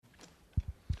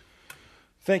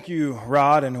Thank you,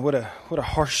 Rod, and what a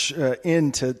harsh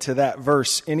end to that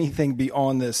verse. Anything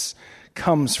beyond this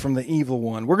comes from the evil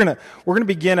one. We're gonna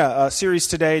begin a series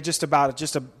today, just about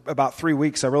 3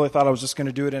 weeks. I really thought I was just going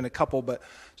to do it in a couple, but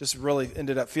just really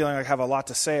ended up feeling like I have a lot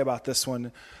to say about this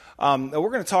one. We're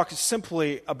going to talk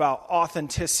simply about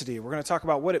authenticity. We're going to talk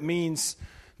about what it means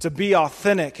to be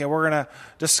authentic, and we're going to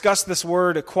discuss this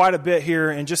word quite a bit here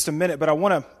in just a minute. But I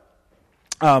want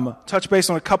to touch base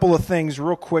on a couple of things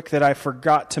real quick that I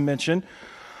forgot to mention.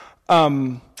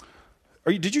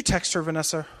 Did you text her,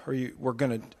 Vanessa? We're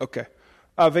going to, okay.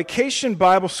 Vacation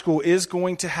Bible School is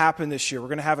going to happen this year. We're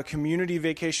going to have a community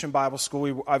vacation Bible school.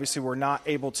 We obviously were not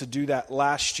able to do that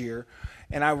last year,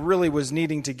 and I really was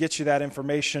needing to get you that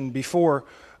information before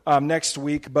next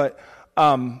week, but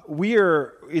and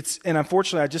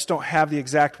unfortunately I just don't have the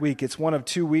exact week. It's one of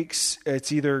 2 weeks. It's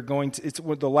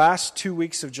the last 2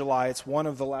 weeks of July. It's one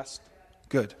of the last.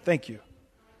 Good. Thank you.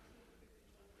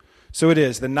 So it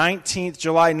is the 19th,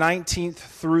 July 19th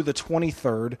through the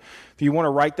 23rd. If you want to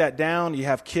write that down, you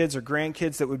have kids or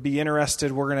grandkids that would be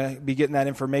interested, we're going to be getting that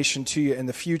information to you in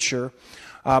the future.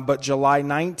 But July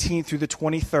 19th through the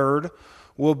 23rd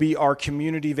will be our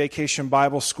community vacation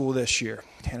Bible school this year.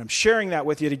 And I'm sharing that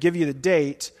with you to give you the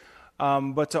date,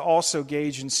 but to also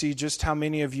gauge and see just how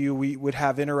many of you we would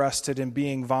have interested in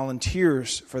being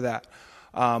volunteers for that.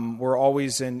 We're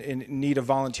always in need of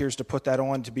volunteers to put that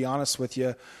on. To be honest with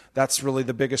you, that's really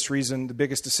the biggest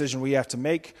decision we have to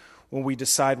make when we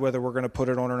decide whether we're going to put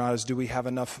it on or not is, do we have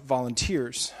enough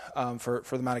volunteers for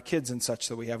the amount of kids and such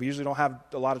that we have? We usually don't have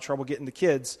a lot of trouble getting the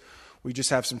kids. We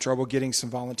just have some trouble getting some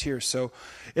volunteers. So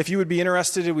if you would be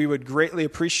interested, we would greatly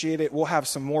appreciate it. We'll have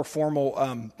some more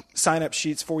formal sign-up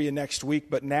sheets for you next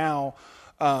week. But now,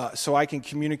 so I can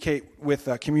communicate with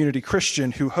Community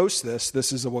Christian who hosts this.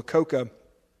 This is a Wacoka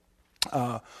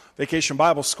Vacation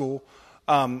Bible School.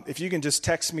 If you can just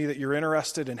text me that you're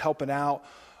interested in helping out,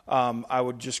 I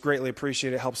would just greatly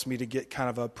appreciate it. It helps me to get kind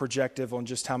of a projective on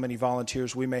just how many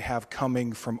volunteers we may have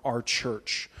coming from our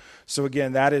church. So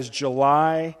again, that is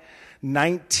July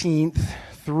 19th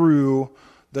through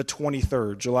the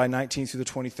 23rd. July 19th through the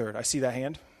 23rd. I see that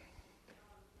hand.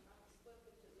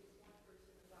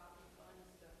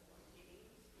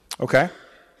 Okay.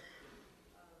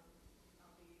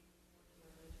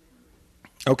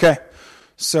 Okay.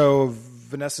 So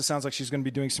Vanessa sounds like she's going to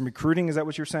be doing some recruiting. Is that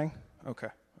what you're saying? Okay.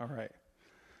 All right.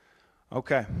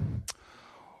 Okay.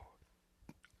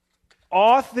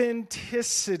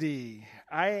 Authenticity.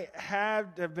 I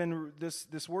have been,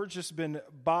 this word's just been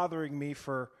bothering me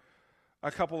for a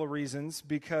couple of reasons,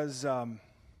 because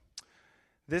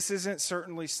this isn't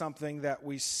certainly something that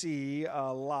we see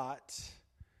a lot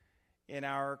in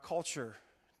our culture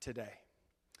today.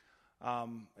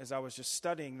 As I was just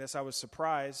studying this, I was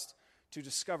surprised to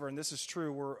discover, and this is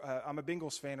true, I'm a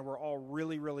Bengals fan, and we're all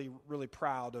really, really, really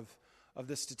proud of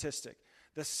this statistic.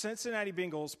 The Cincinnati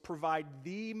Bengals provide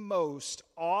the most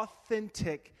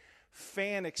authentic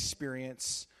fan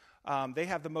experience. They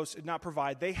have the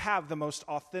most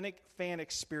authentic fan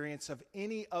experience of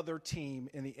any other team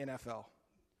in the NFL.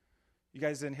 You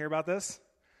guys didn't hear about this?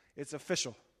 It's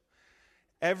official.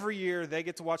 Every year they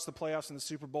get to watch the playoffs and the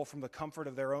Super Bowl from the comfort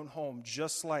of their own home,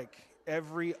 just like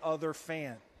every other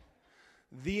fan.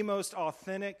 The most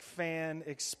authentic fan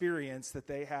experience that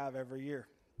they have every year.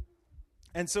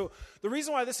 And so the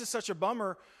reason why this is such a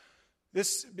bummer,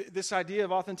 this idea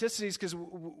of authenticity, is because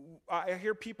I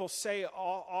hear people say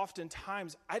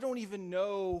oftentimes, I don't even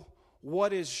know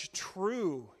what is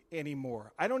true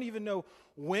anymore. I don't even know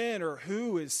when or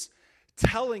who is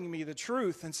telling me the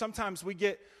truth. And sometimes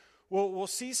we'll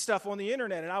see stuff on the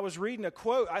internet, and I was reading a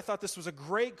quote. I thought this was a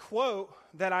great quote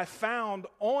that I found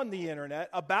on the internet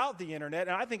about the internet,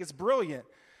 and I think it's brilliant.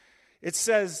 It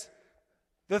says,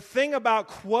 the thing about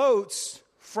quotes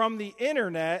from the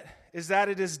internet is that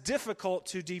it is difficult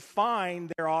to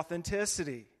define their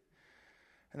authenticity.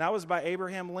 And that was by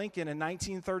Abraham Lincoln in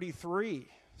 1933.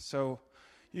 So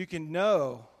you can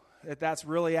know that that's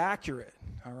really accurate,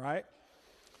 all right?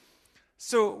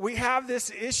 So we have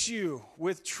this issue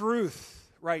with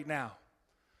truth right now.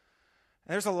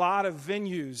 And there's a lot of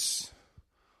venues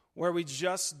where we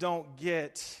just don't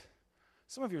get.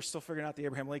 Some of you are still figuring out the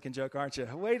Abraham Lincoln joke, aren't you?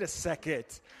 Wait a second.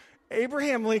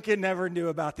 Abraham Lincoln never knew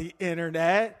about the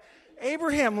internet.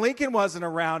 Abraham Lincoln wasn't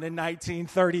around in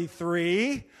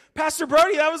 1933. Pastor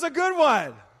Brody, that was a good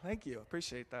one. Thank you.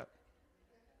 Appreciate that.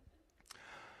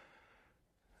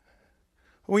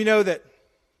 We know that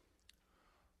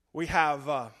we have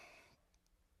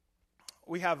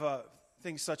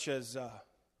things such as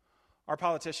our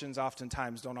politicians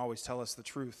oftentimes don't always tell us the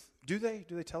truth. Do they?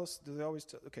 Do they tell us? Do they always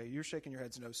tell? Okay, you're shaking your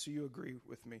heads no, so you agree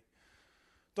with me.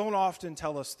 don't often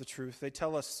tell us the truth. They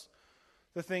tell us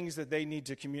the things that they need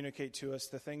to communicate to us,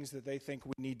 the things that they think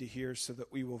we need to hear so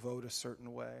that we will vote a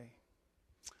certain way.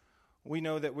 We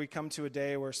know that we come to a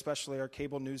day where especially our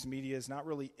cable news media is not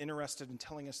really interested in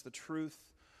telling us the truth.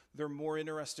 They're more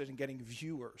interested in getting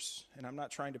viewers. And I'm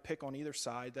not trying to pick on either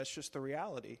side. That's just the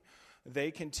reality.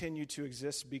 They continue to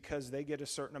exist because they get a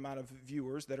certain amount of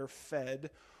viewers that are fed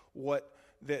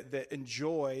that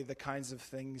enjoy the kinds of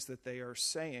things that they are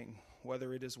saying,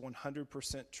 whether it is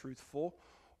 100% truthful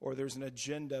or there's an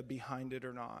agenda behind it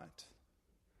or not.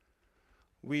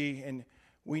 We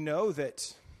know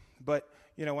that, but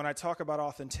when I talk about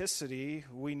authenticity,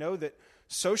 we know that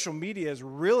social media has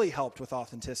really helped with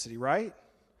authenticity, right?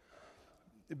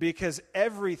 Because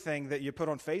everything that you put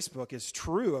on Facebook is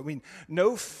true. I mean,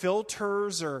 no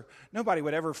filters, or nobody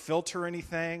would ever filter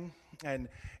anything, and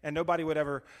nobody would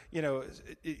ever,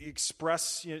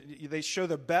 express. They show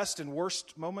the best and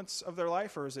worst moments of their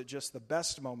life, or is it just the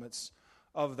best moments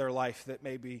of their life that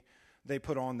maybe they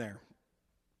put on there?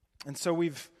 And so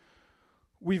we've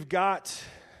got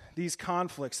these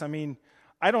conflicts. I mean,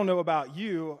 I don't know about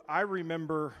you. I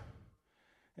remember,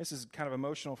 this is kind of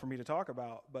emotional for me to talk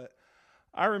about, but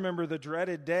I remember the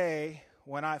dreaded day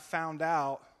when I found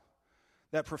out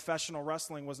that professional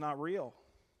wrestling was not real.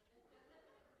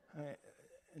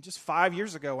 Just 5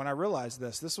 years ago when I realized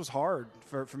this was hard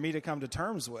for me to come to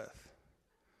terms with.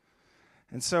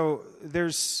 And so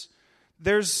there's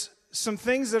some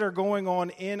things that are going on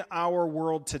in our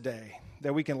world today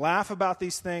that we can laugh about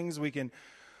these things. We can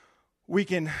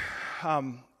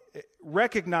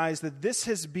recognize that this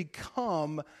has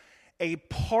become a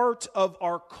part of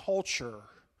our culture,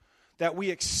 that we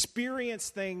experience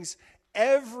things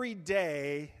every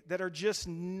day that are just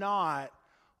not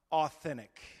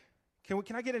authentic.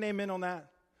 Can I get an amen on that?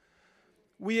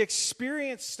 We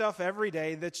experience stuff every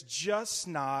day that's just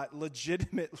not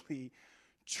legitimately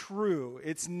true.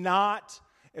 It's not,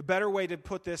 a better way to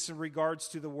put this in regards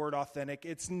to the word authentic,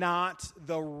 it's not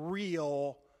the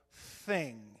real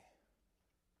thing.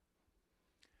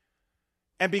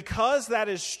 And because that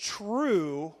is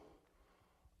true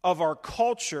of our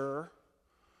culture,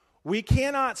 we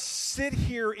cannot sit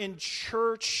here in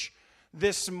church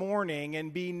this morning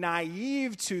and be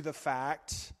naive to the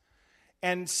fact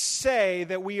and say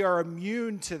that we are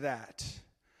immune to that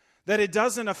it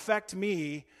doesn't affect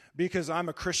me because I'm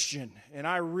a Christian and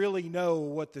I really know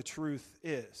what the truth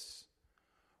is.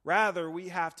 Rather, we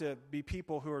have to be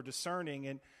people who are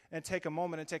discerning and take a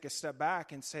moment and take a step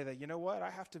back and say that, you know what, I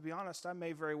have to be honest, I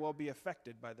may very well be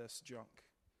affected by this junk.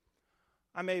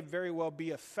 I may very well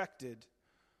be affected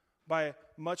by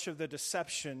much of the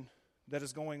deception that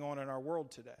is going on in our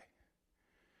world today.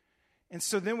 And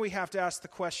so then we have to ask the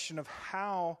question of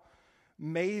how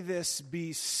may this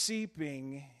be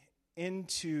seeping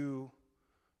into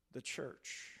the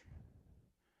church?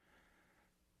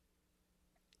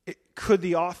 Could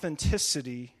the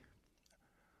authenticity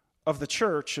of the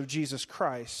church of Jesus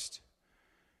Christ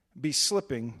be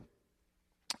slipping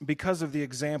because of the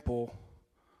example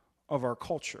of our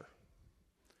culture?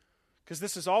 Because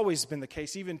this has always been the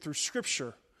case, even through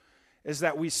Scripture, is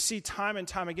that we see time and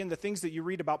time again the things that you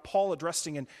read about Paul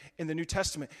addressing in the New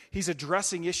Testament. He's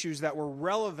addressing issues that were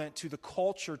relevant to the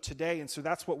culture today, and so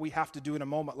that's what we have to do in a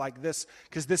moment like this,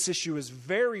 because this issue is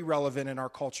very relevant in our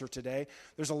culture today.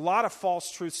 There's a lot of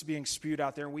false truths being spewed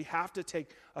out there, and we have to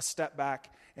take a step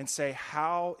back and say,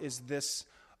 how is this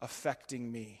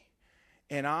affecting me?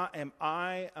 And am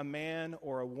I a man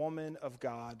or a woman of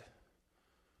God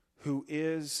who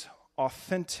is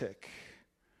authentic?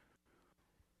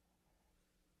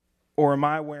 Or am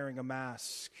I wearing a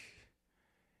mask?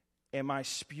 Am I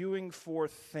spewing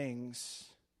forth things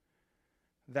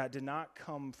that did not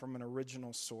come from an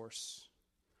original source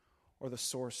or the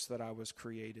source that I was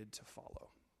created to follow?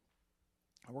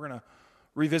 And we're going to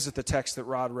revisit the text that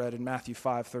Rod read in Matthew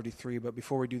 5:33, but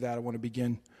before we do that, I want to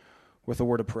begin with a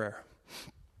word of prayer.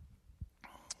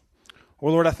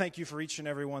 Well, Lord, I thank you for each and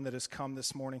every one that has come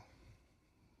this morning.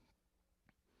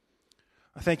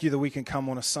 I thank you that we can come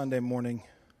on a Sunday morning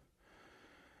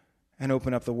and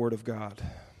open up the Word of God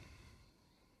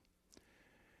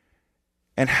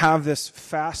and have this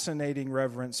fascinating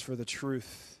reverence for the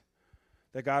truth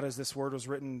that, God, as this Word was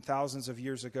written thousands of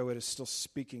years ago, it is still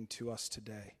speaking to us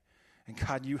today. And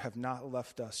God, you have not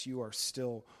left us. You are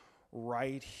still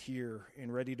right here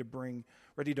and ready to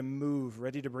move,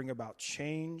 ready to bring about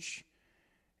change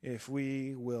if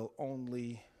we will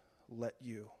only let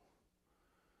you.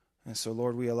 And so,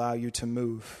 Lord, we allow you to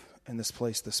move in this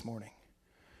place this morning.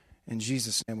 In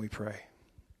Jesus' name we pray.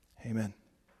 Amen.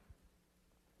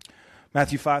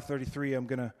 Matthew 5:33, I'm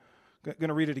going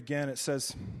to read it again. It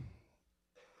says,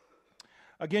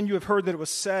 Again, you have heard that it was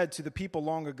said to the people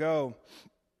long ago,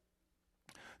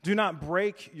 do not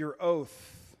break your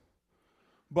oath,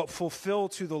 but fulfill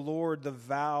to the Lord the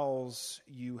vows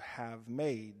you have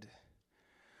made.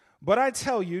 But I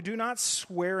tell you, do not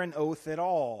swear an oath at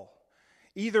all,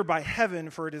 either by heaven,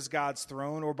 for it is God's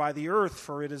throne, or by the earth,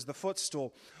 for it is the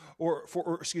footstool,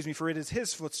 for it is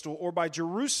his footstool, or by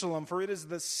Jerusalem, for it is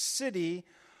the city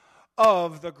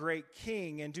of the great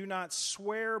king. And do not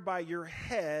swear by your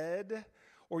head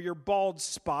or your bald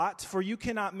spot, for you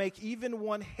cannot make even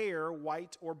one hair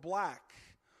white or black.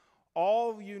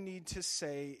 All you need to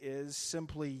say is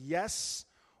simply yes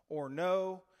or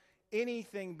no.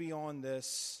 Anything beyond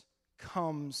this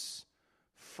comes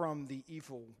from the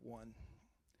evil one.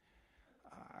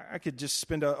 I could just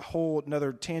spend a whole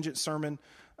another tangent sermon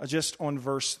just on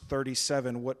verse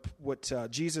 37, what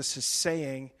Jesus is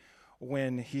saying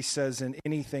when he says, and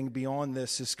anything beyond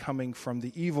this is coming from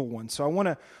the evil one. So I want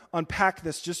to unpack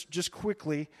this just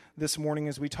quickly this morning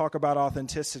as we talk about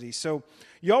authenticity. So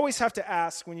you always have to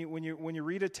ask when you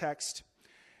read a text,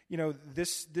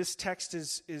 this text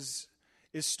is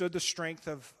stood the strength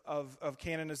of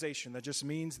canonization. That just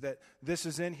means that this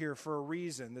is in here for a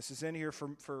reason. This is in here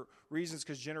for reasons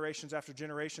because generations after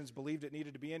generations believed it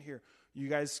needed to be in here. You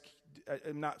guys,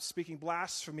 I'm not speaking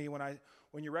blasphemy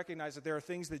when you recognize that there are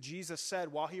things that Jesus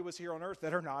said while he was here on earth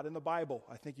that are not in the Bible.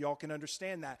 I think y'all can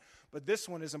understand that. But this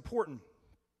one is important.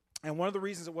 And one of the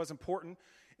reasons it was important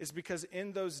is because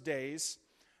in those days,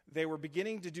 they were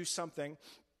beginning to do something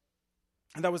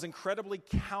that was incredibly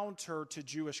counter to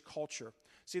Jewish culture.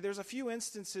 See, there's a few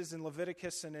instances in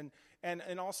Leviticus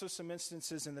and also some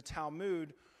instances in the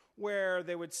Talmud where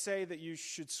they would say that you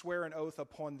should swear an oath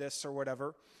upon this or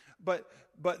whatever. But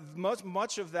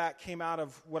much of that came out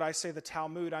of what I say the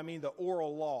Talmud. I mean the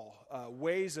oral law,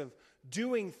 ways of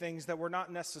doing things that were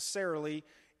not necessarily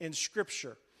in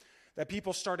Scripture, that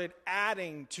people started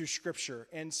adding to Scripture.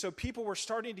 And so people were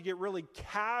starting to get really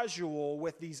casual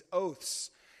with these oaths.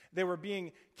 They were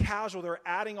being casual. They were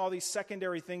adding all these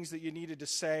secondary things that you needed to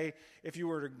say if you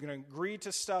were going to agree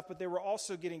to stuff, but they were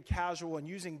also getting casual and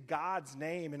using God's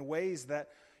name in ways that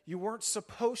you weren't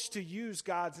supposed to use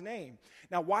God's name.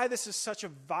 Now, why this is such a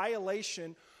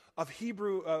violation of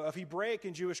Hebraic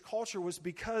and Jewish culture was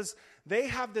because they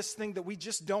have this thing that we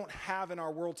just don't have in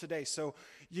our world today. So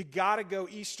you got to go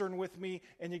Eastern with me,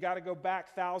 and you got to go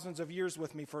back thousands of years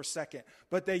with me for a second.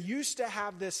 But they used to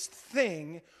have this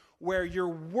thing where your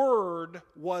word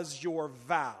was your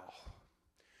vow.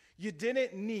 You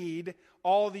didn't need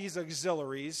all these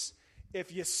auxiliaries.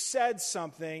 If you said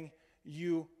something,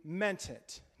 you meant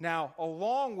it. Now,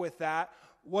 along with that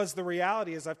was the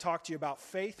reality, as I've talked to you about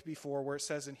faith before, where it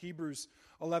says in Hebrews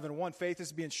 11:1, faith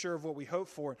is being sure of what we hope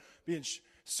for, being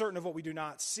certain of what we do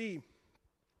not see.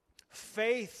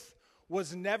 Faith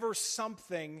was never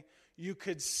something you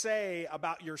could say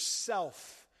about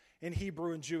yourself in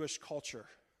Hebrew and Jewish culture.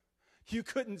 You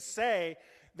couldn't say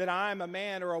that I'm a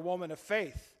man or a woman of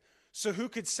faith. So who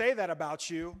could say that about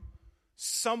you?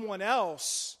 Someone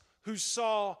else who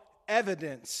saw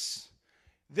evidence.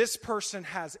 This person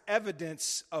has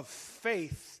evidence of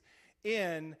faith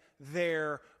in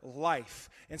their life.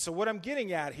 And so what I'm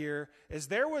getting at here is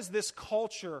there was this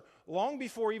culture long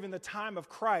before even the time of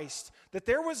Christ that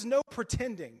there was no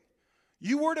pretending.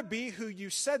 You were to be who you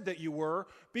said that you were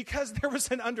because there was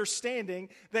an understanding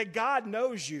that God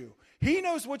knows you. He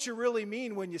knows what you really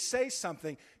mean when you say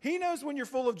something. He knows when you're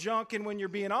full of junk and when you're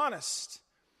being honest.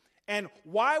 And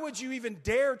why would you even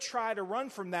dare try to run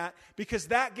from that? Because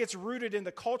that gets rooted in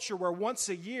the culture where once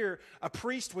a year a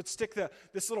priest would stick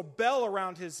this little bell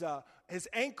around his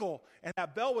ankle, and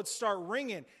that bell would start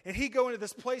ringing. And he'd go into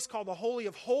this place called the Holy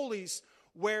of Holies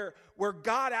where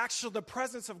the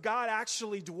presence of God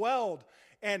actually dwelled.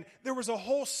 And there was a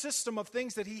whole system of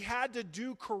things that he had to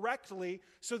do correctly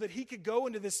so that he could go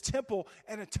into this temple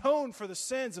and atone for the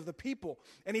sins of the people.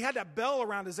 And he had that bell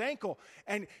around his ankle.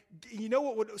 And you know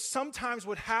what sometimes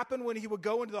would happen when he would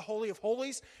go into the Holy of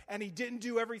Holies and he didn't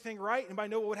do everything right? Anybody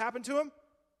know what would happen to him?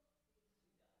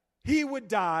 He would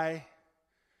die.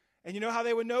 And you know how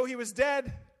they would know he was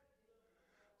dead?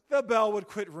 The bell would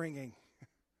quit ringing.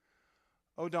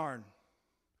 Oh darn,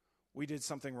 we did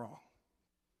something wrong.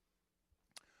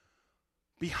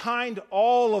 Behind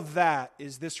all of that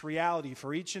is this reality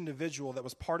for each individual that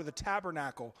was part of the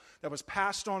tabernacle, that was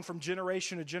passed on from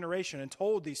generation to generation and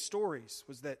told these stories,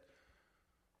 was that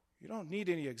you don't need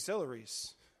any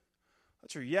auxiliaries.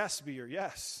 Let your yes be your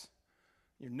yes.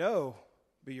 Your no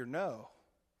be your no.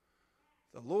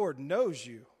 The Lord knows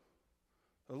you.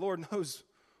 The Lord knows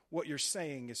what you're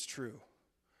saying is true.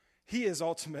 He is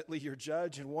ultimately your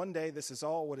judge, and one day this is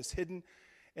all what is hidden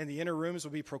and the inner rooms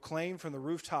will be proclaimed from the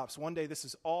rooftops. One day this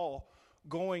is all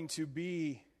going to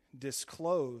be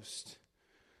disclosed.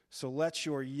 So let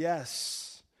your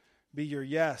yes be your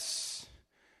yes,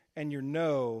 and your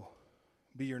no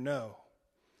be your no.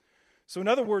 So in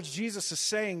other words, Jesus is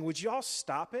saying, would you all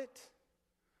stop it?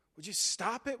 Would you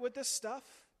stop it with this stuff?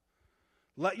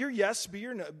 Let your yes be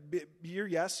your no, be your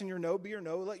yes, and your no be your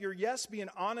no. Let your yes be an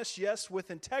honest yes with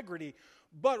integrity,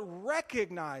 but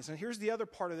recognize, and here's the other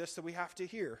part of this that we have to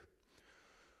hear,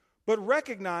 but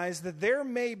recognize that there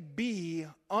may be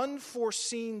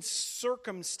unforeseen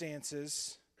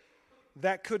circumstances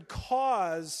that could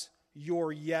cause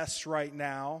your yes right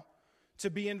now to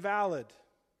be invalid.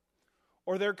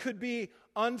 Or there could be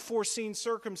unforeseen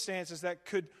circumstances that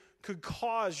could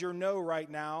cause your no right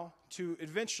now to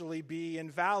eventually be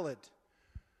invalid.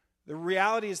 The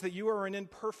reality is that you are an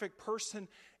imperfect person,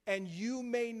 and you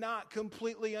may not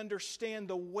completely understand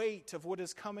the weight of what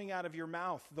is coming out of your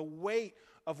mouth, the weight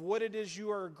of what it is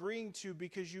you are agreeing to,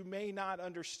 because you may not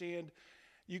understand,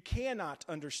 you cannot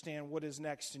understand what is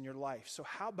next in your life. So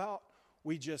how about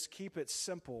we just keep it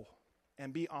simple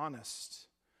and be honest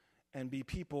and be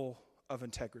people of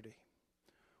integrity?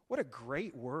 What a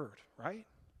great word, right?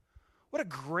 What a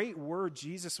great word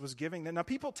Jesus was giving them. Now,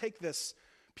 people take this,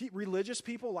 religious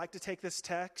people like to take this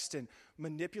text and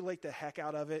manipulate the heck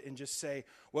out of it and just say,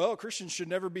 well, Christians should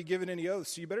never be given any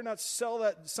oaths, so you better not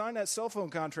sign that cell phone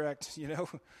contract. You know,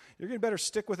 you're going to better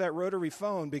stick with that rotary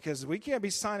phone, because we can't be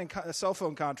signing cell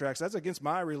phone contracts. That's against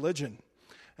my religion.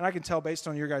 And I can tell based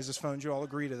on your guys' phones, you all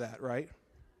agree to that, right?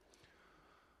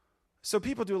 So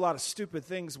people do a lot of stupid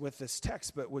things with this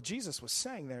text, but what Jesus was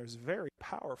saying there is very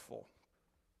powerful.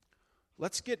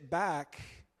 Let's get back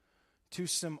to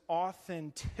some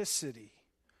authenticity.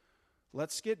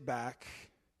 Let's get back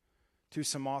to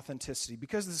some authenticity,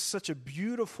 because this is such a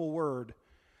beautiful word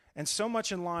and so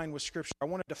much in line with Scripture. I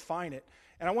want to define it,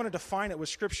 and I want to define it with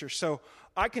Scripture. So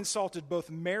I consulted both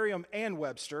Merriam and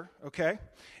Webster, okay?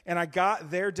 And I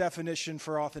got their definition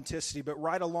for authenticity, but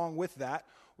right along with that,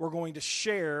 we're going to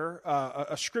share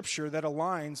a Scripture that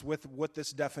aligns with what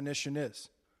this definition is.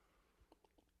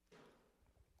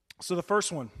 So the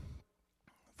first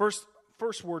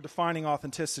word defining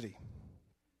authenticity.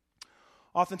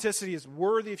 Authenticity is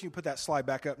worthy. If you put that slide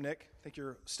back up, Nick. I think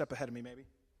you're a step ahead of me, maybe.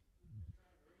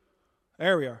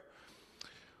 There we are.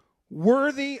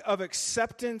 Worthy of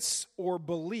acceptance or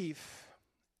belief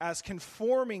as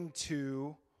conforming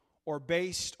to or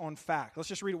based on fact. Let's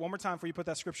just read it one more time before you put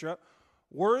that scripture up.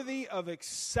 Worthy of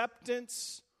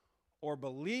acceptance or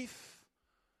belief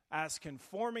as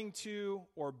conforming to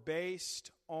or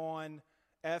based on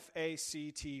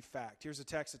F-A-C-T, fact. Here's a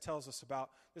text that tells us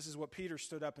about, this is what Peter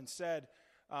stood up and said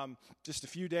just a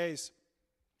few days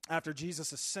after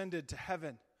Jesus ascended to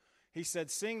heaven. He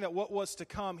said, seeing that what was to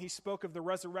come, he spoke of the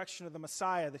resurrection of the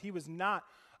Messiah, that he was not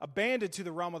abandoned to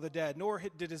the realm of the dead, nor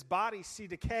did his body see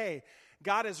decay.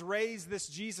 God has raised this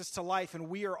Jesus to life, and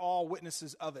we are all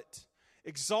witnesses of it.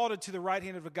 Exalted to the right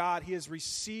hand of God, he has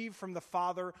received from the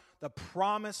Father the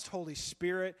promised Holy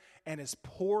Spirit and is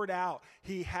poured out.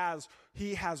 He has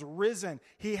risen,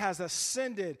 he has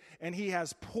ascended, and he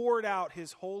has poured out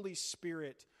his Holy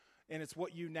Spirit. And it's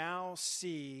what you now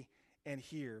see and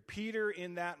hear. Peter,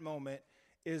 in that moment,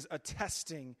 is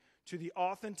attesting to the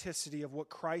authenticity of what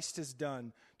Christ has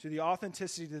done, to the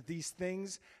authenticity that these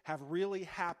things have really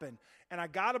happened. And I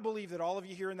got to believe that all of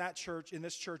you here in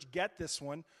this church, get this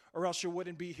one, or else you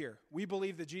wouldn't be here. We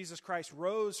believe that Jesus Christ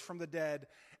rose from the dead,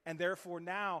 and therefore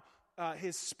now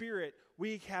his Spirit,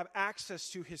 we have access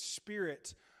to his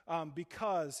Spirit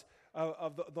because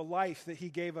of the life that he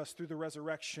gave us through the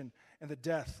resurrection and the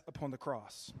death upon the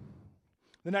cross.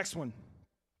 The next one.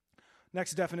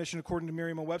 Next definition, according to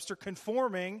Merriam-Webster,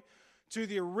 conforming to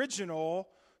the original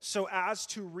so as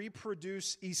to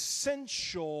reproduce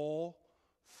essential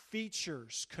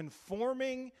features.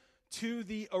 Conforming to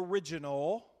the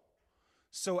original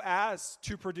so as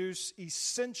to produce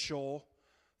essential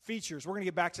features. We're going to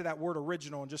get back to that word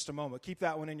original in just a moment. Keep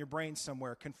that one in your brain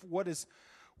somewhere. What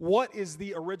is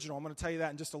the original? I'm going to tell you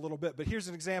that in just a little bit. But here's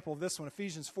an example of this one,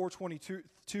 Ephesians 4:22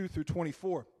 through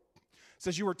 24. It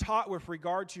says, you were taught with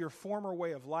regard to your former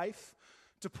way of life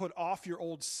to put off your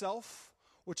old self,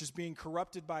 which is being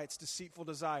corrupted by its deceitful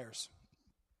desires,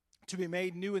 to be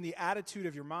made new in the attitude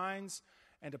of your minds,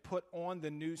 and to put on the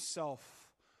new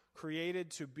self, created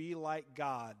to be like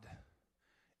God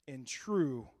in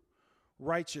true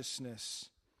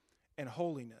righteousness and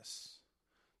holiness.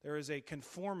 There is a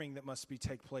conforming that must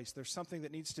take place. There's something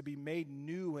that needs to be made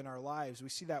new in our lives. We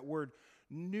see that word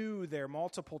new there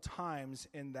multiple times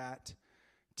in that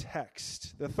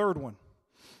text. The third one.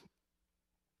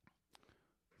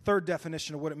 Third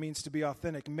definition of what it means to be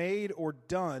authentic: made or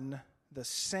done the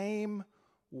same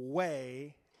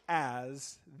way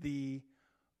as the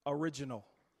original.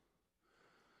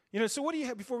 So what do you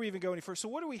have, before we even go any further, so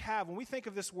what do we have when we think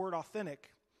of this word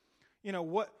authentic?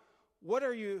 What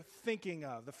are you thinking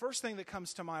of? The first thing that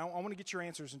comes to mind, I want to get your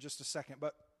answers in just a second,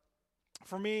 but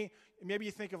for me, maybe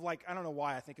you think of I don't know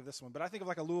why I think of this one, but I think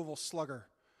of a Louisville Slugger.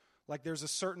 There's a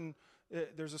certain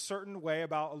way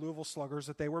about Louisville Sluggers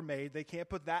that they were made. They can't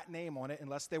put that name on it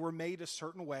unless they were made a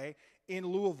certain way in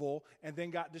Louisville and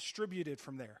then got distributed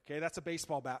from there. Okay, that's a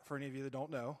baseball bat for any of you that don't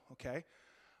know. Okay,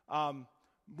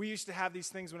 we used to have these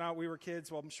things when we were kids.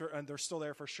 Well, I'm sure, and they're still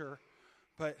there for sure.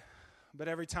 But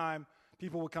every time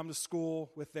people would come to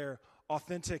school with their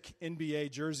authentic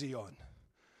NBA jersey on,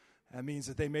 that means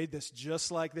that they made this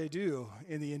just like they do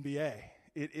in the NBA.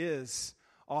 It is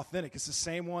authentic. It's the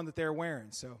same one that they're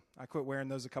wearing. So I quit wearing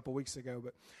those a couple weeks ago.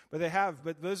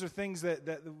 But those are things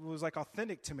that was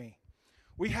authentic to me.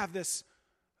 We have this,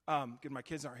 good, my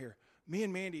kids aren't here. Me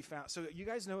and Mandy found, so you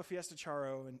guys know a Fiesta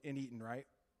Charro in Eaton, right?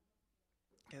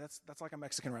 Okay, that's like a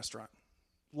Mexican restaurant.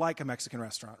 Like a Mexican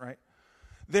restaurant, right?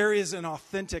 There is an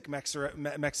authentic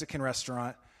Mexican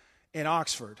restaurant in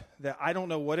Oxford that I don't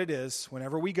know what it is.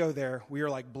 Whenever we go there, we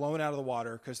are blown out of the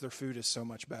water because their food is so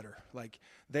much better.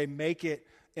 They make it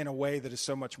in a way that is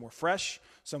so much more fresh,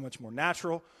 so much more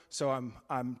natural. So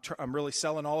I'm really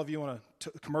selling all of you on a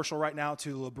commercial right now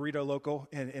to La Burrito Local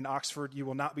in Oxford. You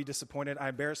will not be disappointed. I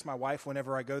embarrass my wife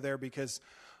whenever I go there because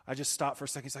I just stop for a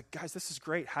second. He's like, guys, this is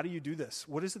great. How do you do this?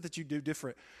 What is it that you do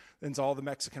different than all the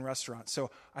Mexican restaurants? So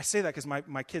I say that because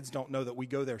my kids don't know that we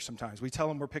go there sometimes. We tell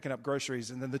them we're picking up groceries,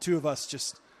 and then the two of us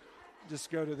just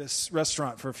go to this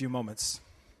restaurant for a few moments.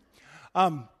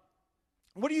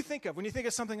 What do you think of when you think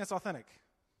of something that's authentic?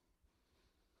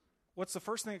 What's the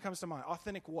first thing that comes to mind?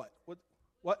 Authentic what?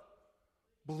 What?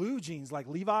 Blue jeans, like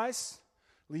Levi's.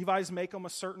 Levi's make them a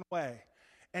certain way.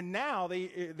 And now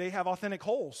they have authentic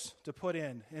holes to put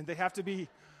in, and they have to be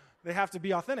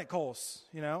authentic holes.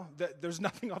 There's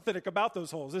nothing authentic about those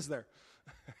holes, is there?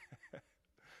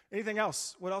 Anything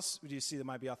else? What else do you see that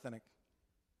might be authentic?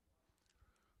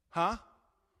 Huh?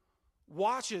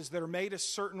 Watches that are made a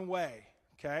certain way.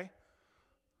 Okay.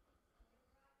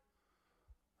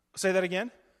 Say that again.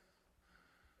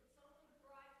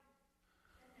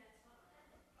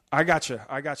 I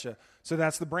gotcha. So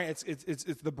that's the brand. It's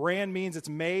the brand means it's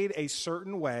made a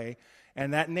certain way,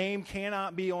 and that name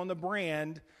cannot be on the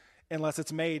brand unless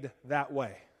it's made that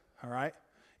way. All right?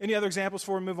 Any other examples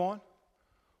before we move on?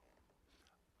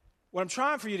 What I'm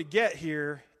trying for you to get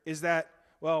here is that,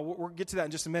 well, we'll get to that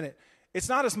in just a minute. It's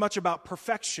not as much about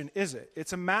perfection, is it?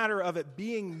 It's a matter of it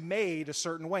being made a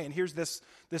certain way. And here's this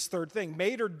third thing.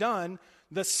 Made or done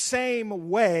the same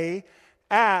way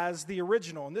as the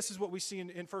original. And this is what we see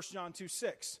in 1 John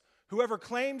 2:6. Whoever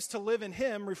claims to live in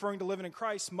him, referring to living in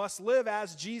Christ, must live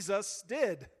as Jesus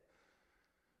did.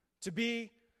 To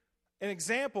be an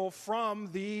example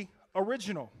from the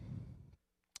original.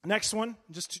 Next one,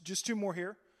 just two more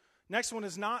here. Next one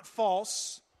is not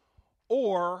false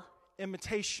or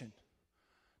imitation.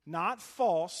 Not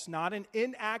false, not an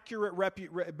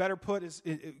inaccurate, better put is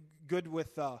good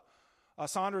with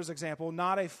Sandra's example,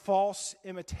 not a false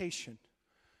imitation.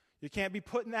 You can't be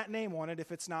putting that name on it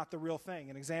if it's not the real thing.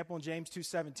 An example in James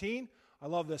 2:17, I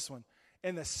love this one.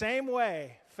 In the same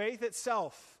way, faith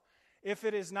itself, if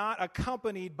it is not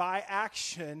accompanied by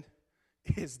action,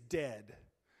 is dead.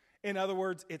 In other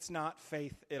words, it's not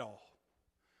faith at all.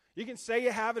 You can say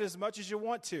you have it as much as you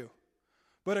want to,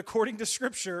 but according to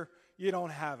Scripture, you don't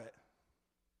have it.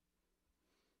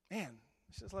 Man,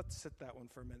 let's sit that one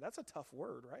for a minute. That's a tough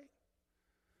word, right?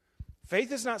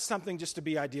 Faith is not something just to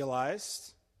be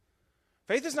idealized.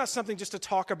 Faith is not something just to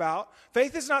talk about.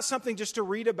 Faith is not something just to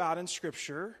read about in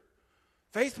Scripture.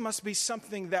 Faith must be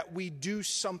something that we do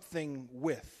something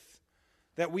with,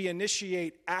 that we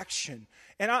initiate action.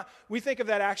 And we think of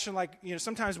that action like,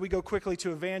 sometimes we go quickly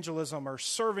to evangelism or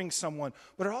serving someone,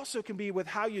 but it also can be with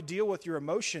how you deal with your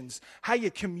emotions, how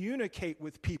you communicate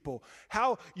with people,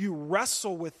 how you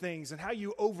wrestle with things, and how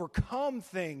you overcome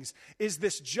things. Is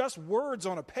this just words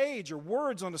on a page or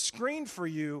words on a screen for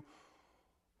you,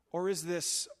 or is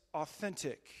this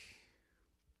authentic?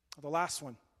 The last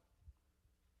one.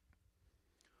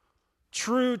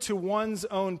 True to one's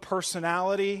own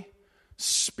personality,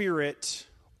 spirit,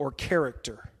 or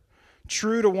character.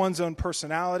 True to one's own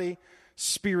personality,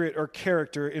 spirit, or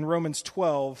character in Romans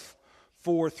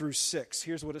 12:4-6.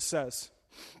 Here's what it says.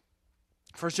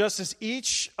 For just as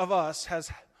each of us has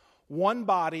one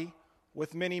body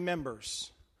with many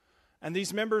members, and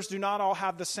these members do not all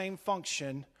have the same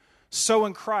function, so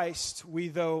in Christ we,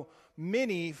 though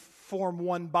many, form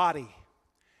one body,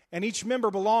 and each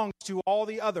member belongs to all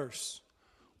the others.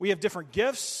 We have different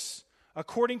gifts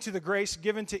according to the grace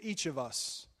given to each of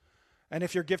us. And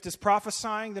if your gift is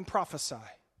prophesying, then prophesy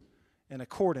in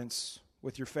accordance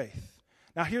with your faith.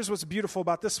 Now, here's what's beautiful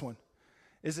about this one,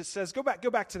 is it says, go back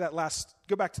to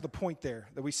the point there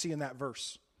that we see in that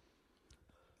verse.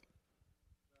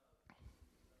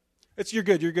 You're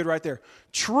good right there.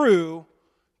 True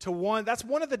to one, that's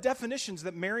one of the definitions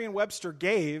that Merriam-Webster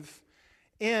gave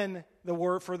in the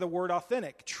word for the word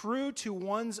authentic. True to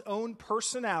one's own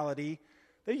personality,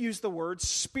 they use the word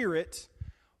spirit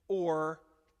or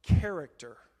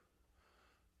character.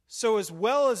 So as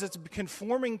well as it's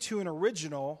conforming to an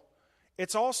original,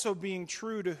 it's also being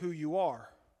true to who you are.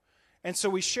 And so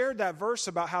we shared that verse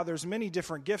about how there's many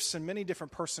different gifts and many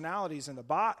different personalities in the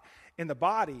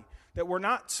body, that we're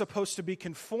not supposed to be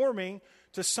conforming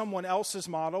to someone else's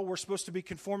model. We're supposed to be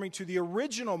conforming to the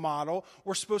original model.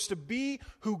 We're supposed to be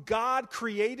who God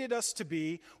created us to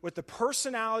be with the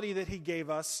personality that He gave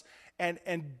us and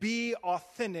be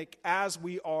authentic as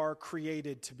we are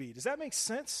created to be. Does that make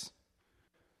sense?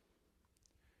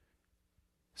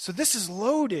 So this is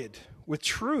loaded with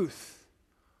truth.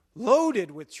 Loaded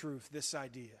with truth, this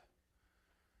idea.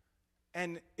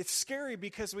 And it's scary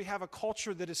because we have a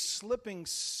culture that is slipping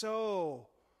so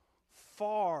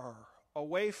far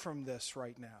away from this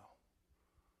right now.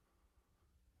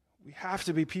 We have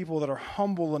to be people that are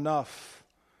humble enough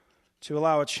to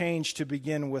allow a change to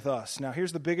begin with us. Now,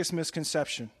 here's the biggest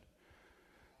misconception.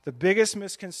 The biggest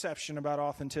misconception about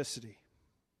authenticity.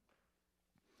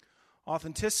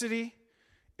 Authenticity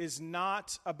is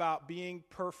not about being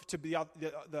perfect.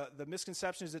 The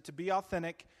misconception is that to be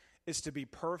authentic is to be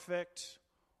perfect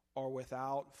or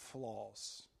without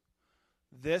flaws.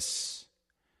 This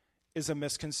is a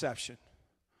misconception.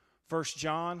 1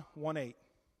 John 1:8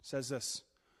 says this: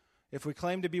 if we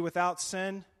claim to be without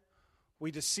sin,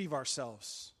 we deceive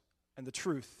ourselves, and the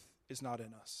truth is not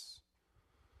in us.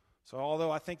 So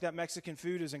although I think that Mexican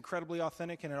food is incredibly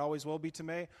authentic, and it always will be to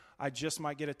me, I just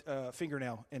might get a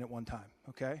fingernail in it one time,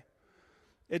 okay?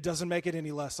 It doesn't make it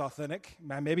any less authentic.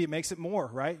 Maybe it makes it more,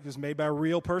 right? It was made by a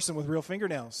real person with real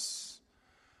fingernails.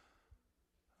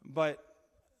 But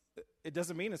it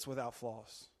doesn't mean it's without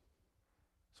flaws.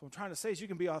 So what I'm trying to say is you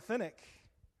can be authentic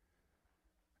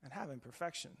and have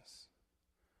imperfections.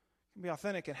 You can be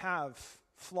authentic and have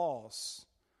flaws.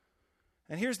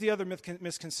 And here's the other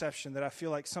misconception that I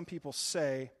feel like some people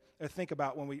say or think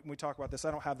about when we talk about this.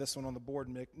 I don't have this one on the board,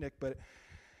 Nick, but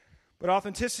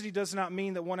authenticity does not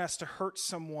mean that one has to hurt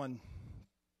someone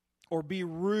or be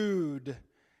rude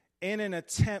in an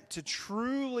attempt to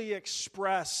truly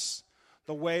express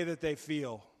the way that they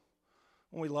feel.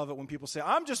 And we love it when people say,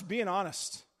 I'm just being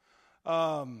honest.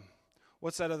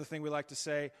 What's that other thing we like to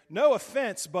say? No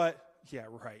offense, but, yeah,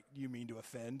 right, you mean to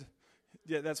offend.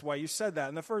 Yeah, that's why you said that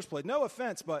in the first place. No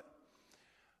offense, but,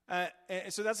 and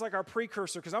so that's like our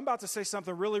precursor, because I'm about to say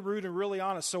something really rude and really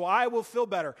honest, so I will feel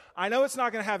better. I know it's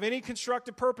not going to have any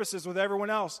constructive purposes with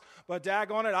everyone else, but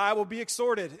daggone it, I will be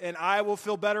exhorted, and I will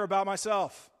feel better about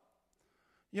myself.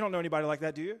 You don't know anybody like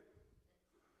that, do you?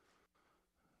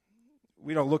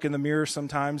 We don't look in the mirror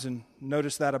sometimes and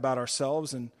notice that about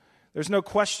ourselves, and there's no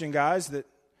question, guys, that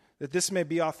this may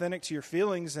be authentic to your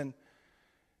feelings, and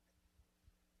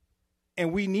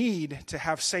we need to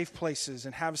have safe places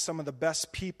and have some of the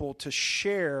best people to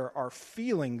share our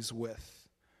feelings with.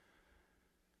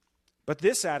 But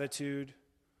this attitude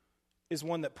is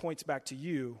one that points back to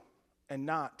you and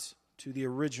not to the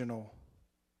original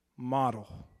model.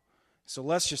 So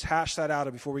let's just hash that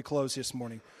out before we close this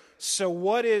morning. So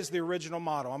what is the original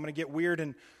model? I'm going to get weird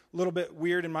and a little bit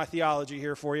weird in my theology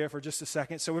here for you for just a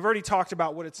second. So we've already talked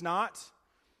about what it's not.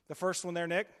 The first one there,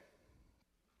 Nick.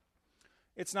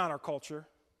 It's not our culture.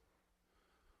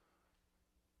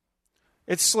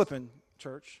 It's slipping,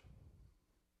 church.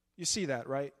 You see that,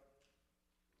 right?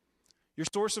 Your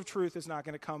source of truth is not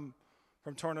going to come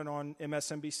from turning on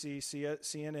MSNBC,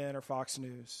 CNN, or Fox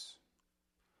News.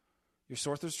 Your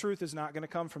source of truth is not going to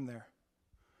come from there.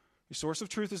 Your source of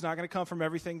truth is not going to come from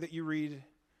everything that you read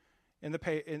in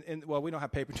the well, we don't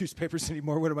have paper newspapers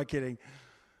anymore. What am I kidding?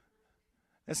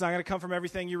 It's not going to come from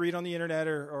everything you read on the internet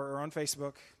or on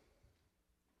Facebook.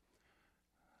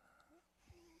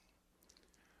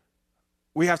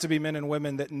 We have to be men and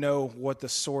women that know what the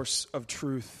source of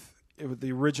truth,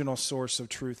 the original source of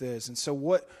truth is. And so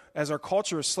what, as our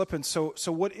culture is slipping, so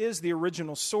what is the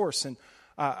original source? And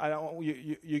I don't,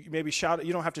 you maybe shout,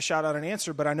 you don't have to shout out an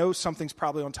answer, but I know something's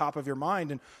probably on top of your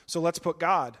mind. And so let's put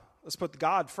God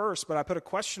first, but I put a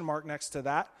question mark next to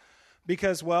that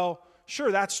because, well,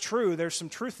 sure, that's true. There's some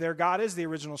truth there. God is the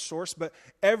original source, but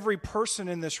every person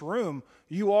in this room,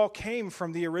 you all came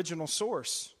from the original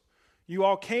source. You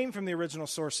all came from the original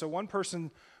source. So one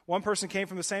person came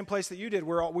from the same place that you did.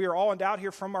 We are all endowed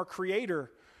here from our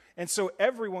Creator. And so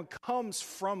everyone comes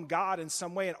from God in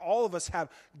some way, and all of us have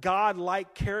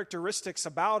God-like characteristics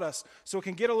about us. So it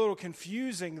can get a little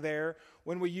confusing there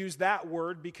when we use that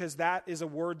word, because that is a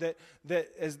word that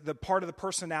is the part of the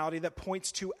personality that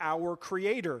points to our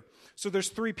Creator. So there's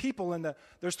three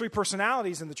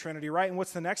personalities in the Trinity, right? And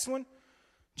what's the next one?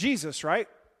 Jesus, right?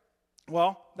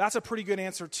 Well, that's a pretty good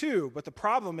answer too, but the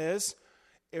problem is,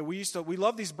 we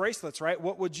love these bracelets, right?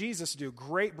 What would Jesus do?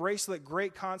 Great bracelet,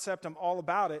 great concept. I'm all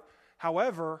about it.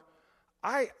 However,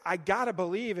 I got to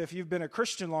believe, if you've been a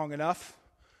Christian long enough,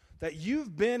 that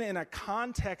you've been in a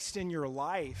context in your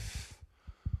life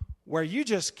where you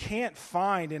just can't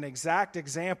find an exact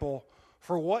example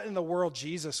for what in the world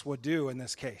Jesus would do in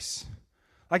this case.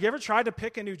 Like, you ever tried to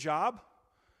pick a new job?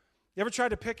 You ever tried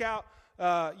to pick out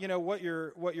what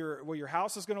your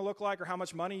house is going to look like, or how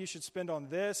much money you should spend on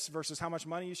this versus how much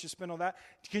money you should spend on that?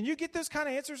 Can you get those kind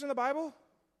of answers in the Bible?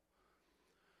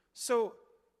 So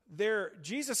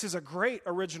Jesus is a great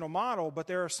original model, but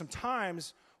there are some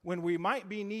times when we might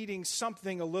be needing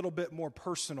something a little bit more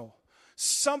personal.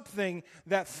 Something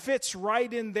that fits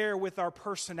right in there with our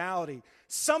personality.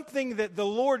 Something that the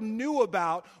Lord knew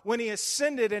about when He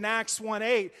ascended in Acts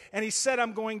 1:8, and He said,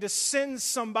 I'm going to send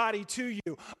somebody to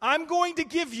you. I'm going to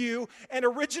give you an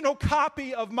original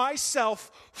copy of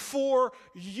myself for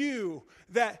you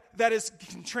that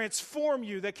can transform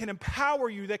you, that can empower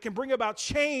you, that can bring about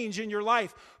change in your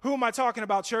life. Who am I talking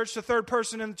about, church? The third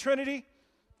person in the Trinity?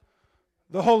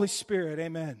 The Holy Spirit,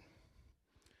 amen.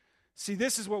 See,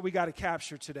 this is what we got to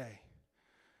capture today.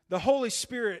 The Holy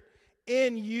Spirit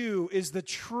in you is the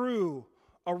true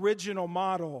original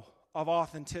model of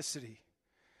authenticity.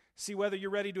 See, whether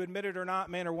you're ready to admit it or not,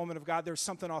 man or woman of God, there's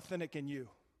something authentic in you.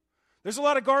 There's a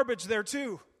lot of garbage there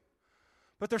too,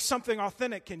 but there's something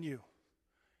authentic in you.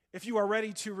 If you are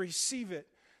ready to receive it,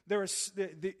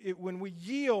 when we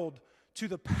yield to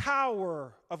the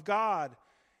power of God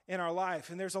in our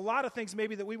life. And there's a lot of things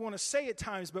maybe that we want to say at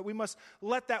times, but we must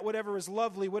let that whatever is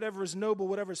lovely, whatever is noble,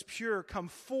 whatever is pure come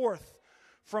forth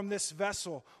from this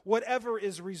vessel. Whatever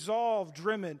is resolved,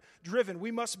 driven,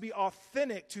 we must be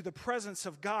authentic to the presence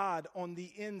of God on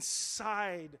the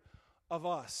inside of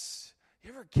us. You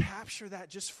ever capture that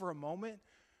just for a moment?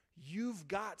 You've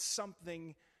got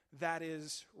something that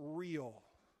is real.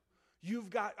 You've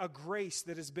got a grace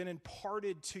that has been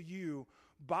imparted to you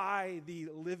by the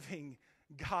living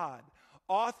God.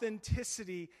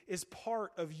 Authenticity is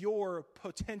part of your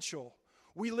potential.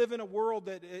 We live in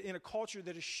a culture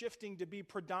that is shifting to be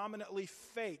predominantly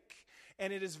fake.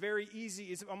 And it is very easy,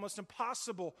 it's almost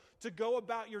impossible to go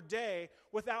about your day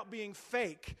without being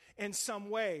fake in some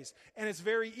ways. And it's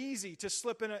very easy to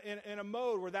slip in a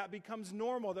mode where that becomes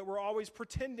normal, that we're always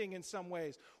pretending in some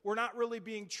ways. We're not really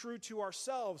being true to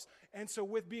ourselves. And so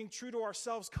with being true to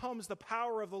ourselves comes the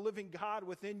power of the living God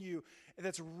within you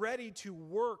that's ready to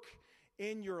work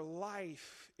in your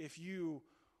life if you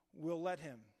will let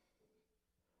Him.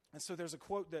 And so there's a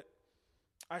quote that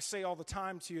I say all the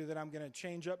time to you that I'm going to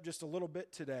change up just a little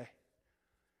bit today.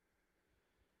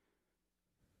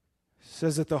 It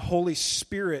says that the Holy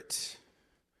Spirit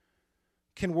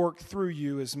can work through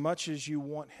you as much as you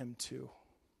want Him to.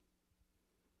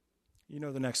 You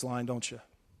know the next line, don't you?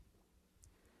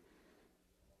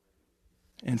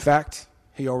 In fact,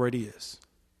 He already is.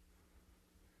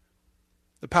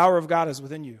 The power of God is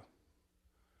within you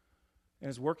and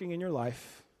is working in your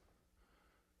life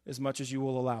as much as you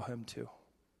will allow Him to.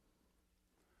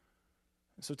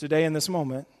 So today in this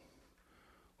moment,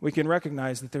 we can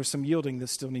recognize that there's some yielding that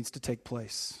still needs to take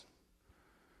place.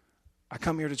 I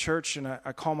come here to church and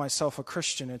I call myself a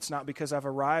Christian. It's not because I've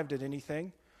arrived at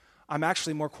anything. I'm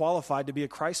actually more qualified to be a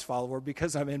Christ follower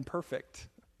because I'm imperfect.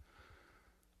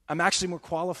 I'm actually more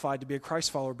qualified to be a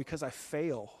Christ follower because I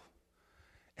fail.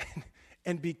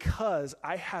 And because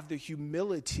I have the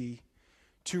humility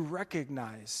to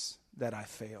recognize that I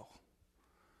fail.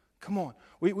 Come on.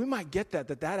 We might get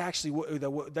that actually,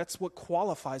 that's what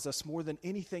qualifies us more than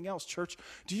anything else, church.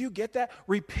 Do you get that?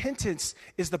 Repentance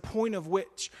is the point of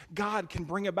which God can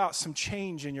bring about some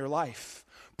change in your life.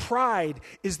 Pride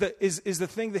is the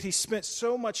thing that He spent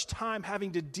so much time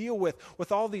having to deal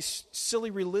with all these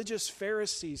silly religious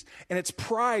Pharisees. And it's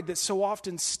pride that so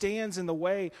often stands in the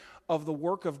way of the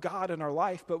work of God in our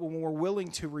life. But when we're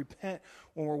willing to repent,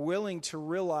 when we're willing to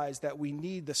realize that we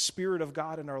need the Spirit of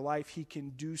God in our life, He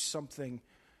can do something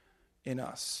in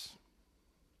us.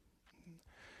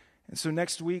 And so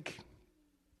next week,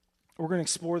 We're going to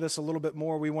explore this a little bit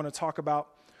more. We want to talk about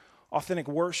authentic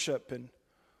worship and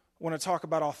want to talk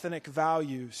about authentic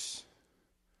values.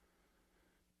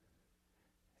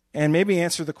 And maybe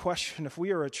answer the question, if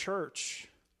we are a church,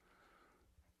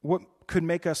 what could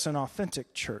make us an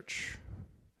authentic church?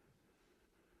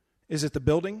 Is it the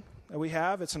building that we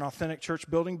have? It's an authentic church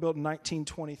building built in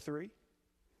 1923.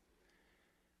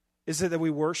 Is it that we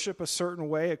worship a certain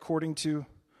way according to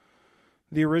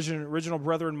the original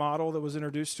Brethren model that was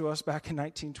introduced to us back in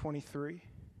 1923?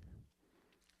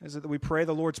 Is it that we pray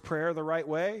the Lord's Prayer the right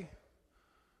way?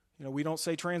 You know, we don't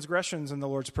say transgressions in the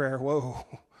Lord's Prayer. Whoa.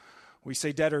 We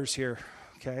say debtors here,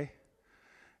 okay?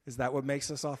 Is that what makes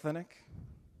us authentic?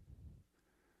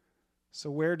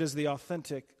 So where does the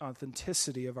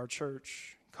authenticity of our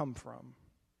church come from?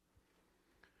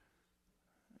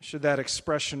 Should that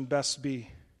expression best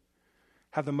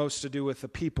have the most to do with the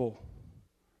people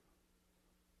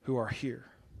who are here?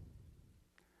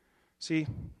 See,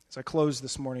 as I close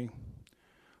this morning,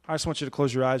 I just want you to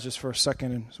close your eyes just for a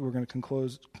second, and so we're going to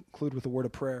conclude with a word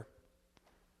of prayer.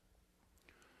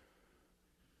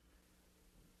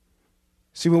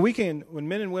 See, when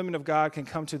men and women of God can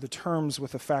come to the terms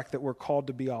with the fact that we're called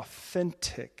to be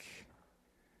authentic,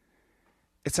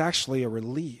 it's actually a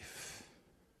relief.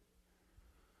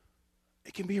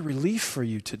 It can be a relief for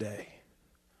you today.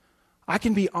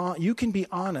 You can be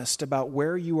honest about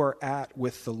where you are at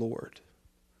with the Lord.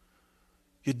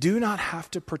 You do not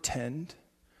have to pretend.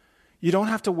 You don't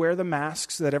have to wear the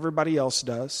masks that everybody else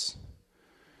does.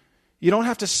 You don't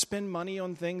have to spend money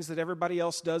on things that everybody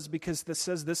else does because this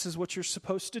says this is what you're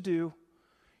supposed to do.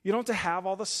 You don't have to have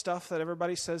all the stuff that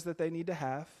everybody says that they need to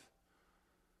have.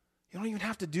 You don't even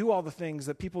have to do all the things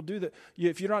that people do.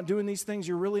 If you're not doing these things,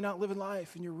 you're really not living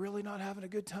life and you're really not having a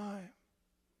good time.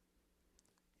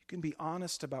 You can be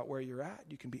honest about where you're at.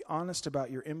 You can be honest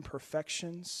about your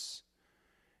imperfections.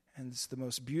 And it's the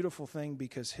most beautiful thing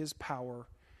because His power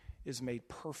is made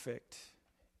perfect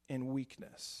in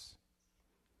weakness.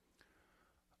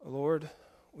 Lord,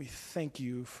 we thank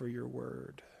you for your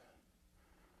word.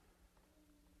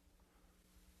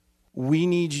 We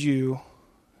need you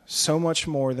so much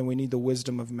more than we need the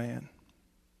wisdom of man.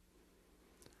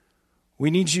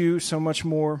 We need you so much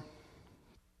more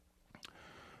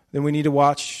than we need to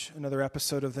watch another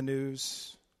episode of the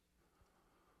news.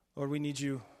 Lord, we need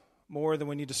you more than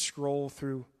we need to scroll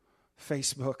through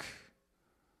Facebook.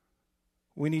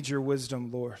 We need your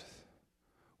wisdom, Lord.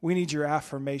 We need your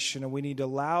affirmation, and we need to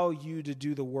allow you to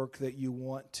do the work that you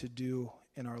want to do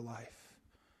in our life.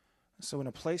 So in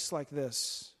a place like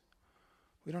this,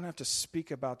 we don't have to speak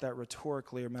about that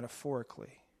rhetorically or metaphorically.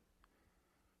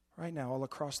 Right now, all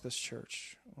across this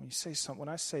church, when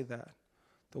I say that,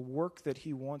 the work that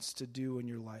He wants to do in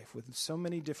your life with so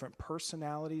many different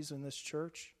personalities in this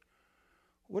church,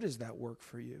 what is that work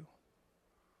for you?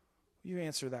 You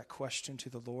answer that question to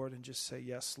the Lord and just say,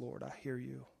 yes, Lord, I hear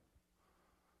you.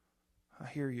 I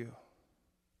hear you.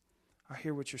 I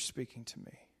hear what you're speaking to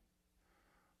me.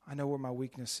 I know where my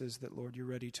weakness is that, Lord, you're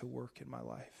ready to work in my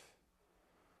life.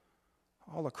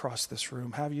 All across this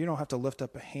room, you don't have to lift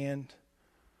up a hand.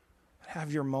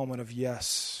 Have your moment of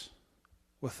yes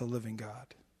with the living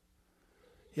God.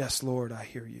 Yes, Lord, I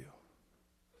hear you.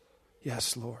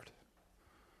 Yes, Lord,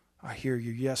 I hear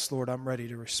you. Yes, Lord, I'm ready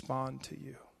to respond to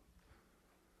you.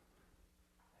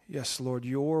 Yes, Lord,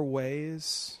 your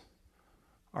ways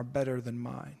are better than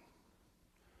mine.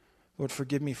 Lord,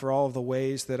 forgive me for all of the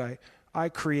ways that I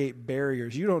create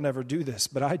barriers. You don't ever do this,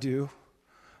 but I do.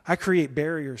 I create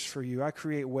barriers for you. I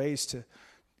create ways to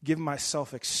give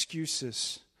myself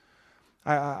excuses.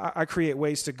 I create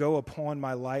ways to go upon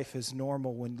my life as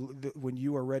normal when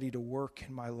you are ready to work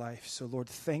in my life. So, Lord,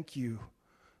 thank you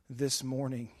this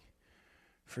morning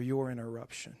for your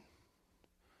interruption.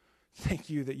 Thank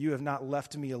you that you have not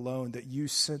left me alone, that you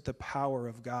sent the power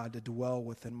of God to dwell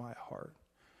within my heart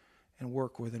and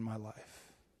work within my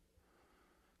life.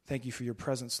 Thank you for your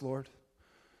presence, Lord.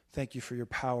 Thank you for your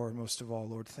power, and most of all,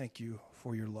 Lord, thank you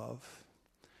for your love.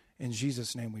 In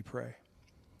Jesus' name we pray.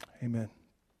 Amen.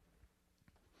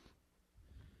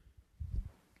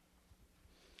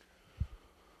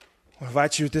 I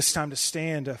invite you at this time to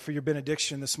stand for your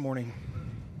benediction this morning.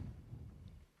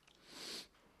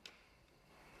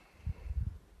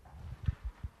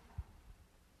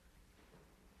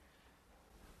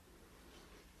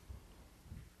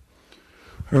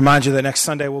 I remind you that next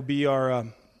Sunday will be our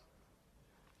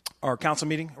council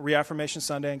meeting, Reaffirmation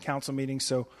Sunday and council meeting,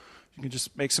 so you can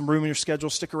just make some room in your schedule,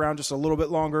 stick around just a little bit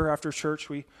longer after church.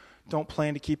 We don't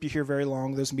plan to keep you here very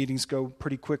long. Those meetings go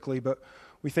pretty quickly, but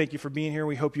we thank you for being here.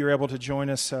 We hope you're able to join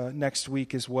us next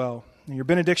week as well. In your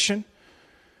benediction,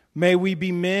 may we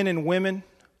be men and women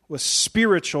with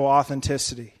spiritual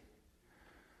authenticity.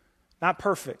 Not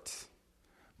perfect,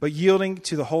 but yielding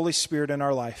to the Holy Spirit in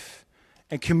our life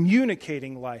and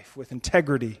communicating life with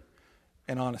integrity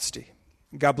and honesty.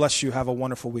 God bless you. Have a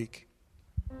wonderful week.